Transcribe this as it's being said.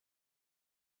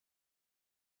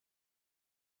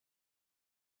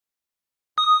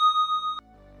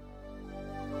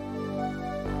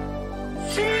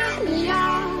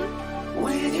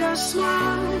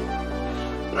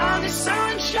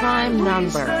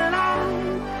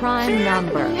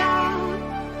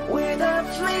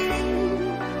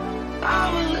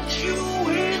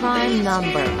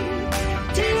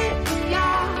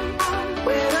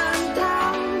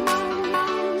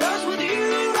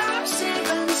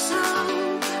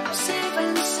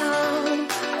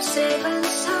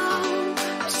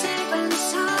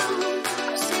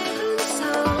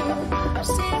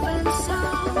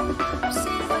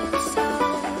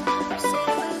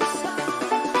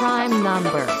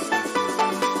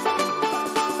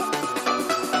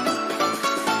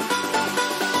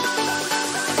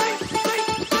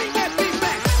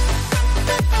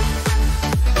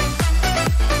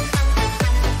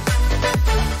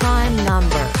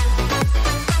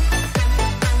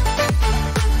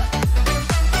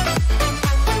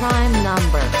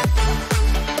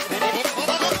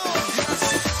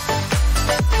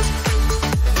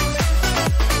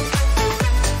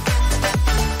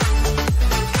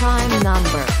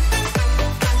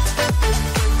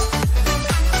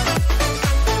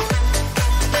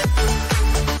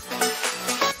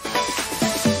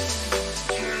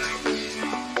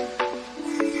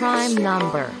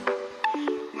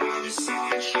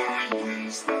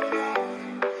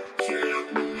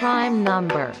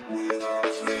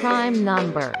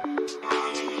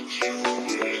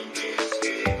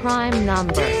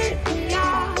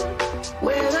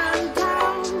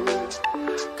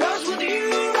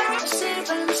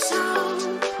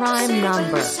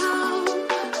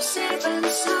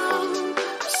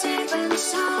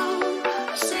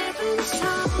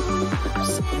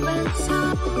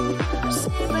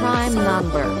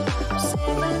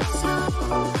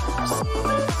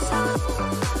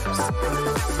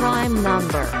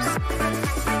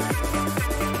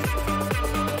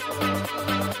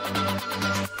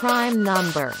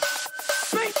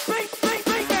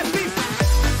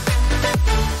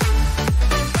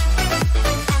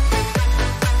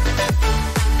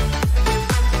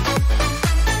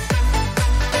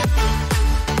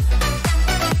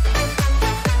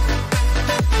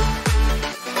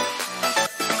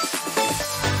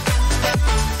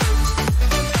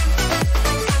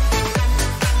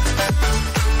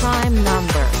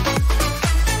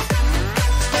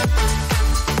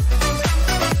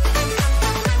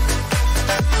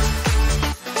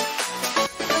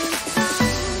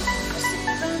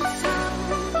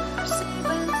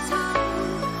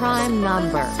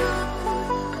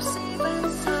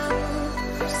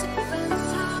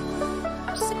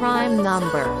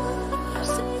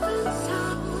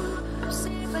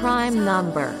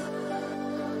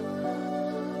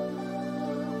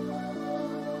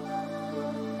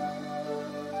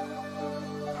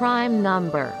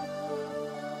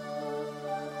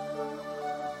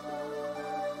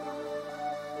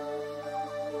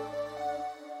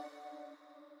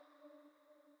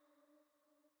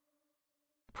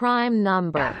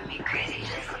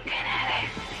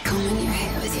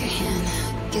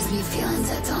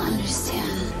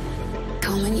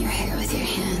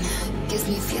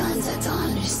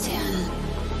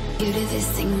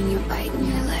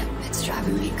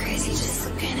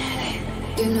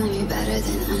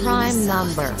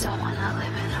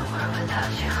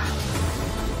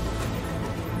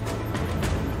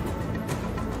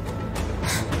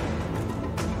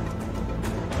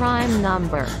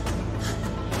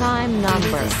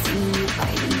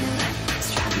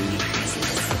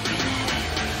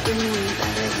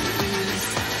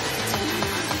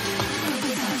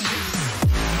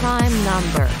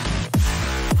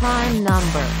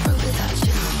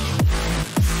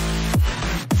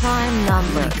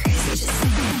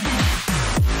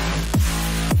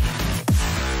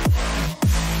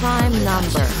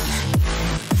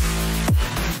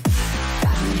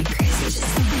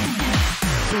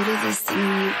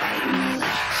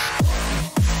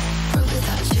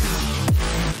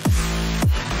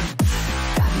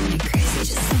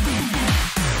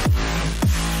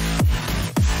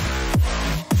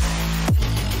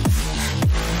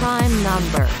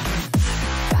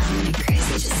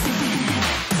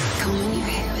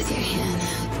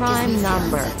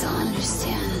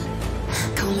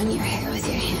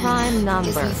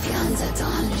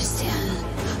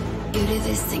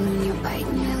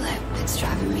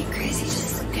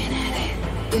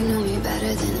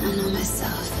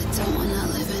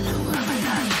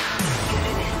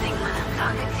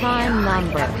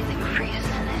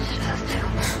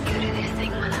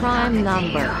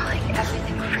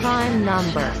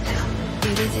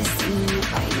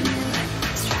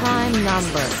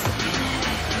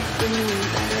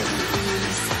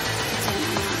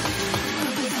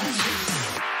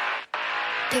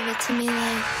give it to me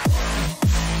like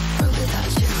or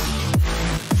without you.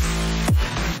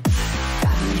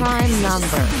 Prime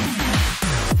number.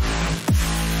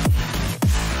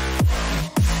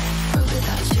 Or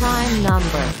without you. Prime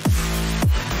number.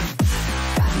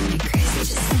 Driving me crazy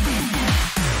just saying.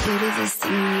 You do this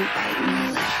thing when you bite me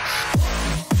like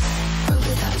or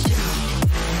without you.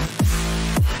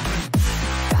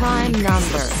 Prime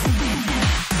number.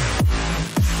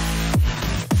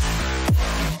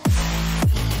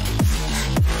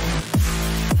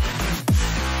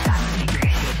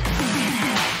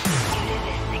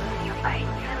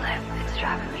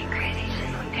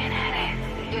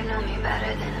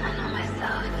 Better than I know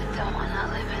myself. Don't wanna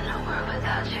live in a world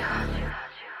without you.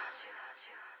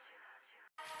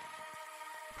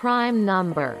 Prime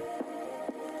number.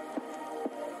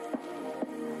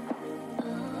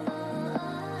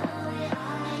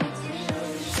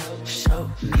 Show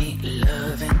me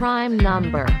loving. Prime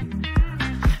number.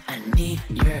 I need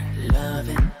your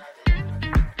loving.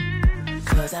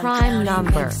 'Cause I'm Prime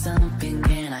number. in something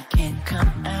and I can't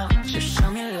come out. Just show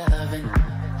me loving.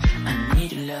 I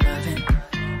need your loving.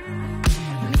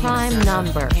 Prime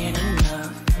number. Ain't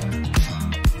enough.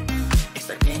 It's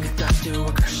like being hooked up to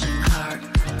a crushing heart.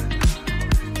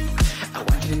 I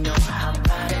want you to know how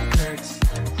bad it hurts.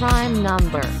 Prime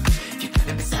number. You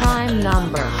gotta be Prime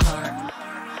number.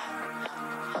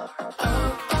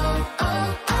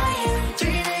 Are you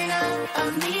dreaming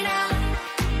of me now?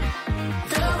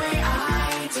 The way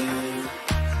I do.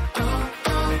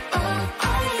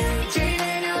 Are you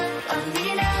dreaming of me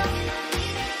now?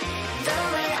 The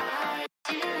way I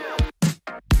do.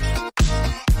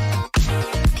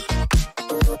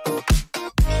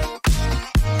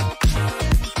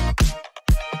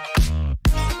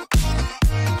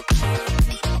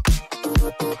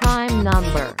 Prime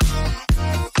number.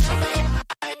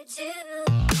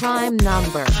 Prime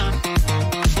number.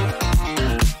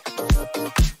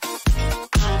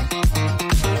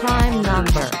 Prime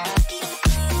number.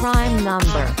 Prime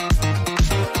number.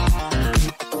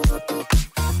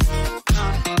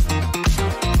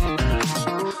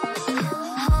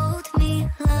 Hold me,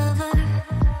 lover.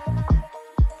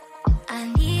 I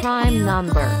need Prime you,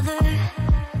 number. lover.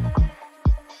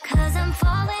 'Cause I'm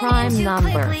falling Prime in too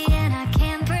number. quickly and I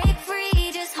can't break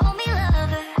free. Just hold me,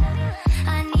 lover.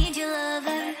 I need you,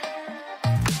 lover.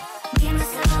 Me,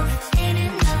 myself, ain't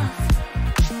enough.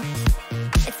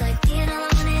 It's like being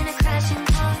alone in a crashing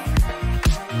car.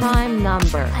 Prime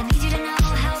number. I need you to know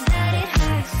how bad it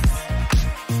hurts.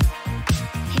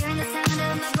 Hearing the sound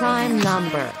of my Prime broken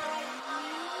number.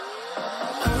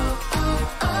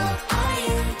 Are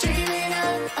you dreaming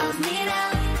of me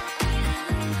now?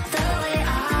 The way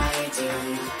I do.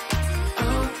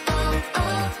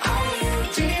 Are you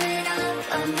dreaming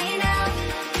of me now?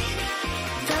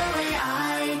 The way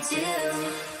I do.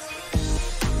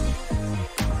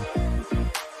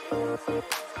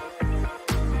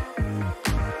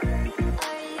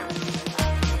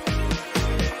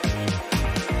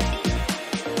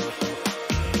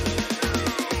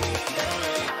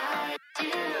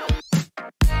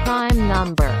 Prime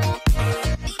number.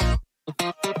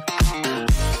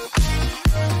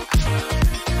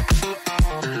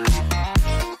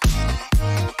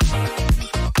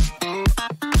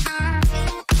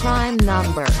 Prime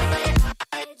number.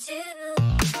 I do.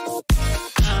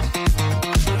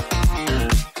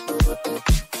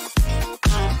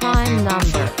 Prime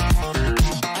number.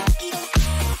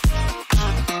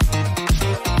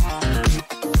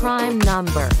 Prime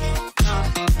number.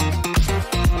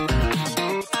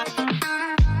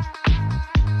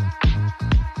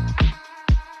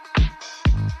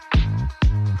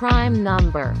 Prime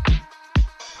number.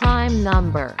 Prime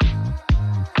number.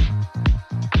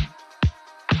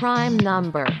 Prime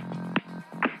number.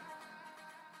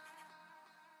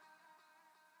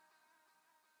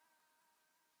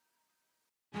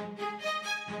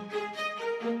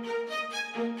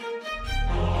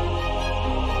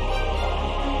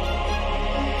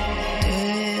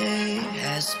 Day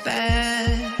has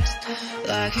passed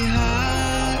like a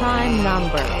heart. Prime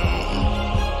number.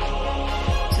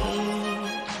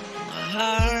 My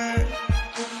heart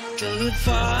good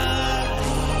far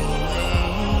away.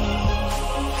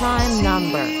 Prime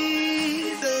number.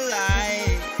 See the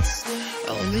lights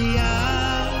on the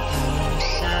other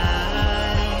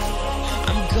side.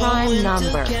 I'm Prime going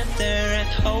number. to get there and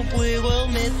hope we will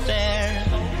meet there.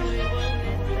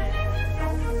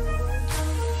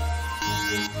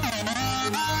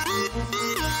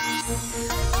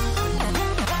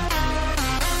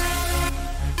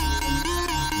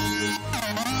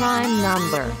 Prime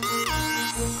number.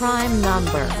 Prime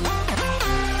number.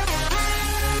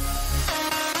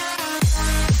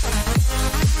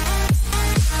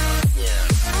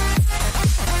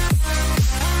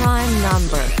 Prime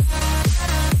number.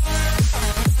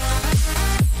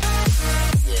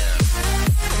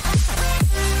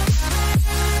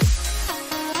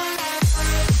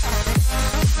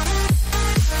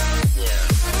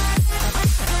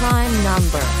 Prime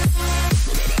number.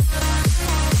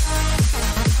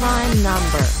 Prime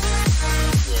number.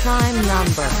 Prime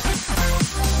number.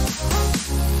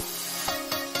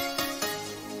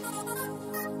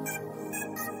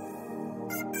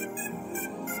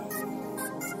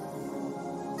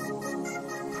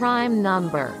 Prime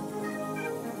number.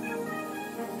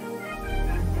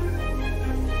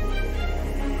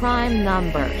 Prime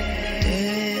number.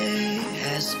 Day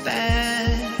has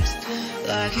passed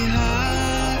like a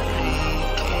hurricane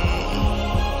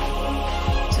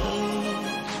to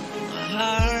my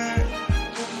heart,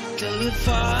 till it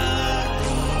far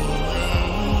away.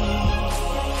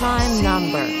 Prime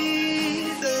number. See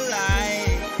the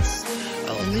lights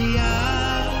on the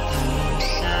other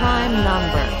side. Prime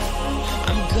number.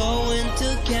 I'm going to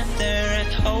get there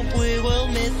and hope we will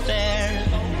meet there.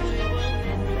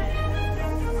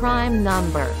 Prime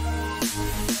number.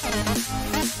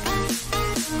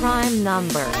 Prime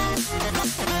number.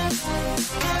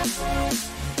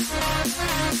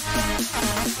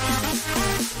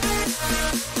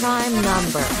 Prime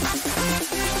number.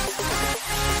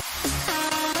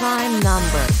 Prime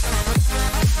number.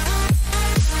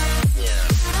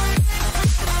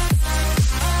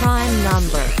 Prime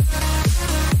number.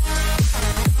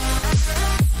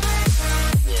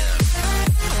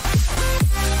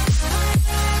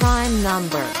 Prime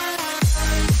number.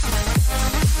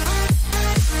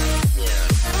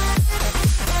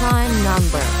 Prime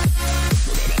number.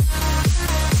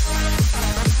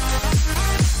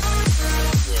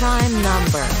 Prime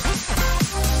number.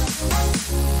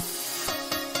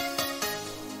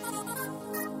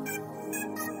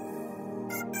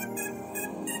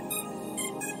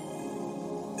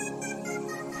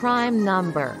 Prime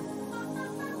number.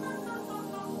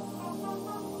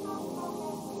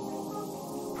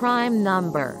 Prime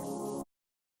number.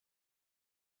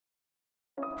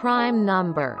 Prime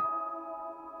number.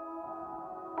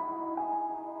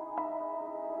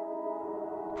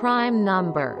 Prime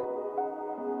number.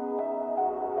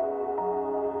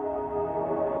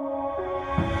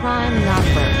 Prime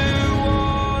number.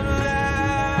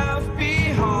 Left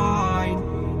behind,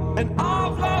 and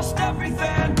I've lost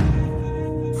everything.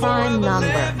 Prime Forever number.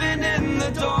 living in the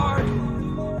dark.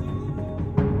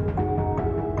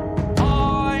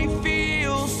 I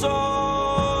feel so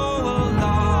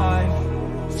alive,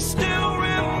 still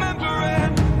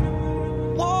remembering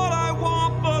what I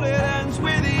want, but it ends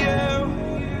with you.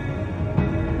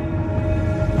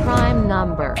 Prime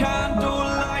number.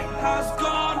 Candlelight has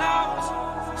gone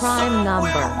out. Prime Some number.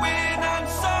 will win and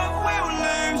some will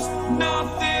lose.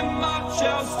 Nothing much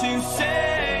else to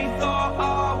say. Thought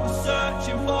I was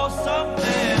searching for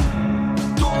something.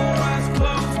 Door has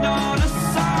closed, not a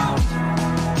sound.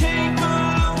 Take a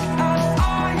look as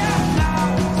I am now.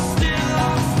 Still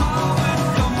I smile when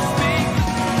don't speak.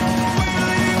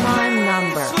 Prime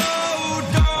number. Slow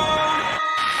down.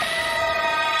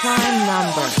 Prime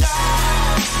number.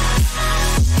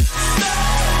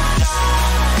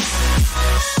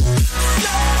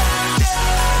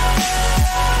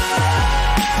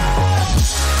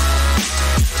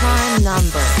 Prime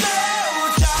number.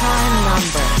 Prime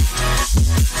number.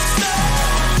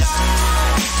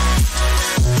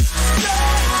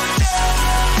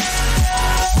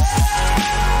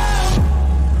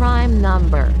 Prime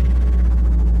number.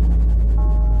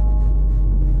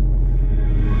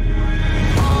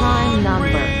 Prime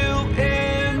number.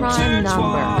 Prime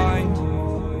number.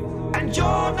 And you're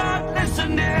not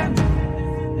listening.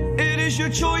 It is your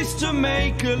choice to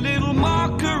make a little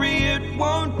mockery. It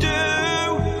won't do.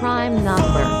 Prime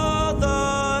number.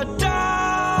 Further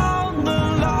down the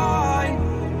line,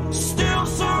 still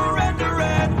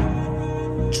surrendering,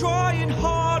 trying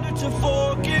harder to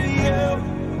forgive you.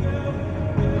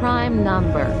 Prime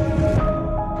number.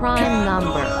 Prime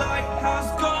number. Candlelight has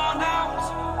gone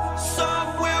out. Some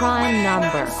will Prime win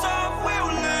number. and some will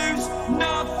lose.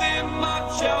 Nothing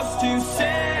much else to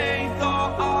say.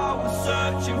 Thought I was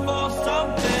searching for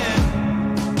something.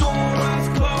 Door has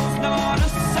closed, not a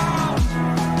sound.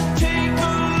 Take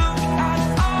a look as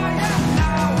I am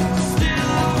now.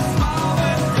 Still I smile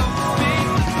and don't speak.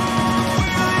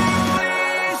 Will you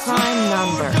please Prime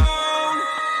number. slow down?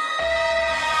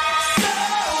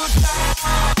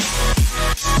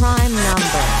 Prime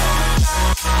number.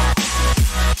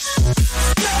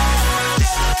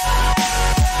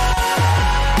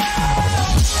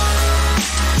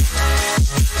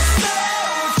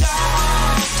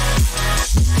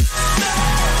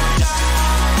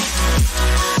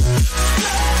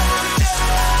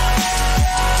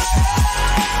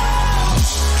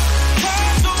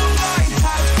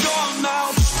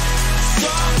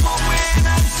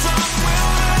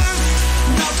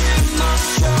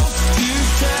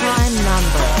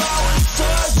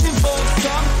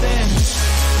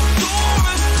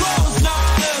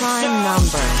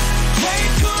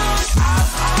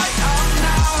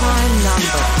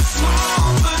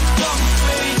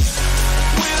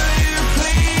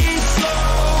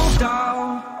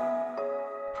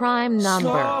 Prime number.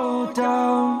 Slow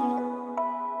down.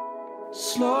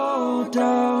 Slow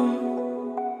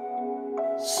down.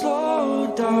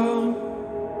 Slow down.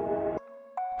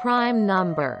 Prime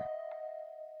number.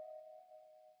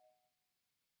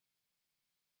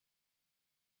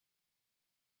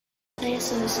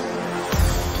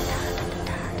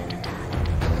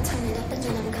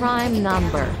 Prime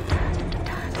number.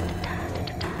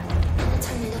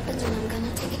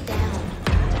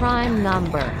 Prime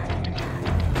number.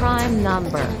 Prime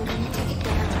number.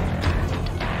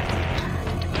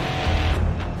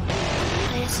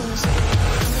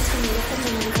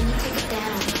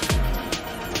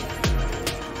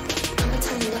 I'ma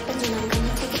turn it up and then I'm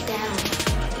gonna take it down.